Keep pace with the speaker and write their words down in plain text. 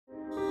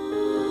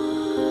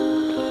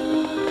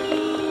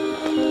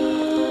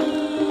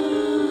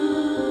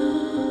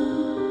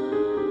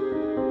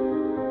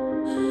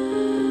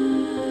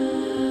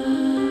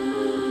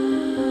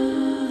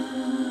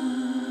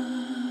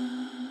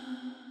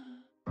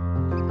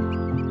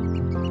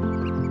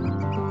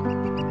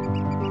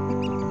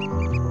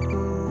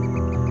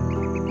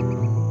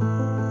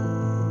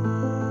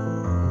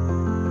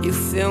You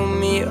fill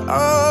me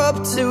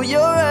up till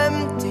you're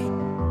empty.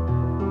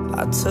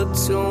 I took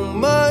too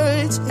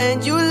much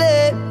and you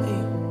let me.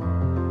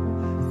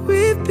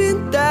 We've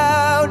been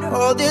down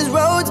all these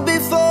roads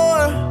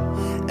before,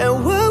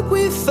 and what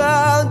we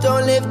found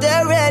don't live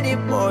there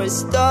anymore.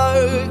 It's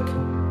dark,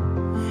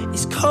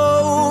 it's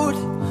cold.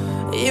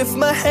 If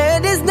my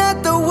hand is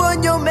not the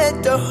one you're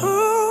meant to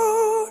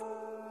hold,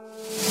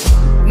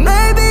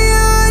 maybe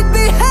you'd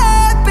be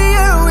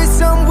happier with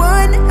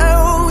someone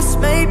else.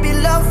 Maybe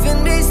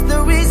loving is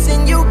the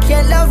reason you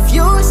can't love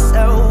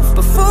yourself.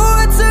 Before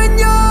I turn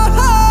your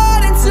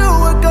heart into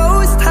a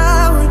ghost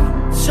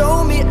town,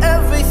 show me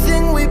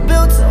everything we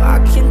built so I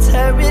can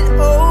tear it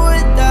all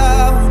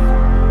down.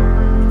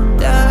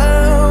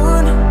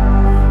 Down,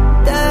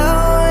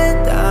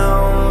 down,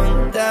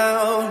 down,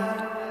 down.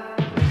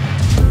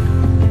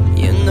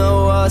 You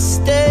know I'll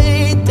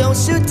stay, don't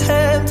you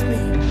tempt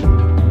me,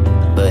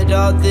 but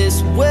all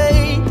this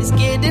weight is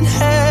getting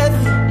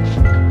heavy.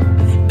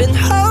 Been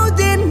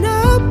holding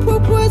up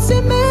what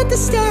wasn't meant to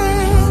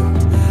stand.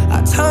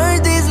 I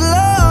turned this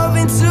love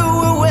into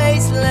a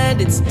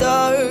wasteland. It's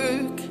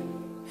dark,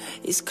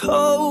 it's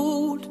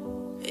cold.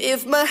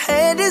 If my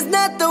hand is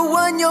not the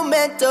one you're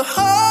meant to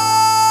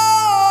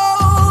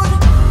hold,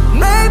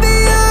 maybe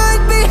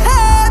you'd be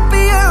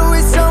happier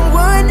with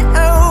someone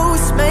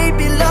else.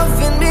 Maybe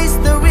loving is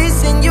the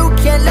reason you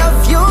can't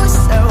love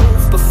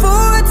yourself.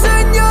 Before I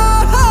turn your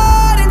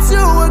heart into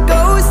a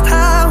ghost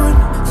town,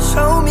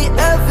 show me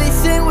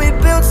everything we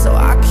built so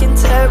I can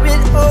tear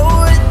it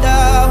all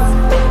down.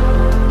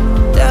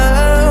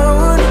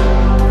 Down,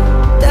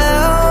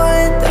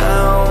 down,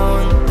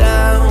 down,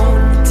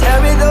 down.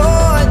 Tear it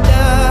all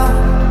down.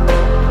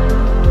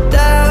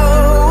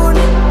 Down,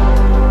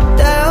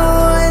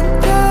 down,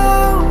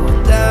 down,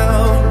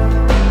 down.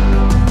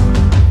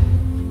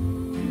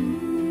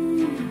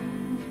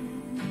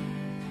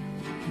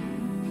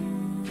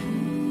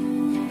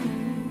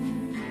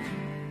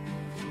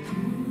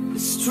 The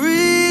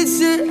streets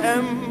are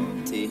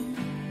empty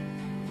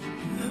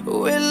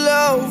where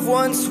love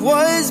once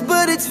was,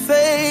 but it's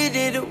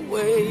faded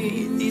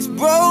away. These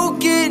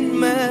broken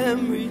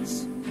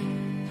memories,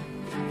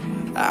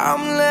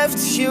 I'm left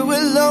here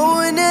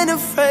alone and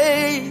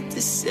afraid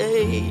to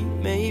say,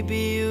 maybe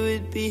you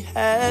would be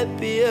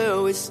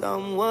happier with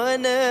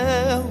someone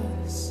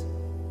else.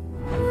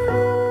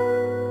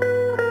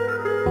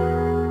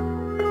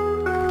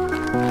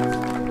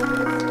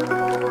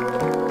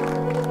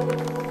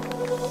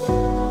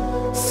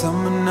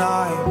 Summer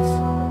nights,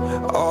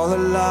 all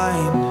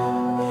aligned,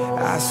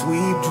 as we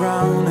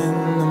drown in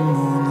the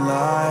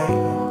moonlight.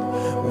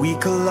 We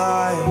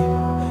collide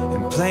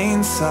in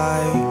plain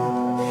sight.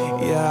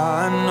 Yeah,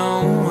 I know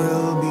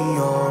we'll be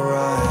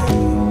alright.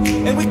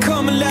 And we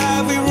come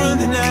alive, we run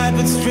the night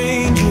with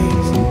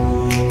strangers,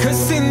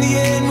 'cause in the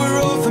end we're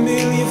all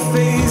familiar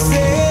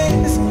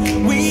faces.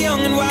 We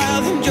young and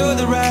wild, enjoy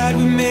the ride,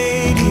 we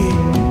made it.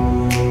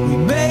 We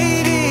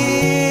made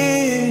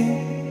it.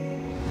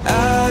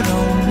 I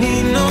don't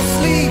need no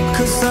sleep,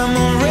 'cause I'm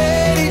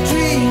already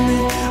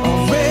dreaming,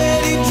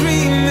 already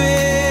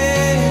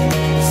dreaming.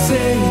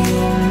 Say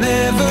you'll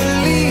never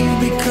leave,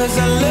 because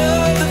I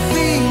love the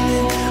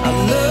feeling, I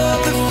love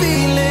the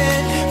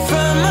feeling.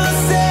 Find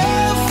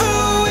myself a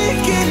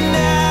wicked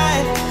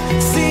night,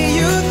 see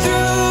you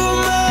through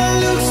my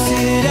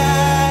lucid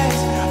eyes.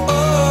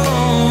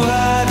 Oh,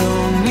 I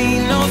don't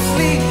need no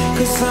sleep,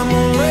 'cause I'm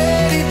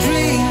already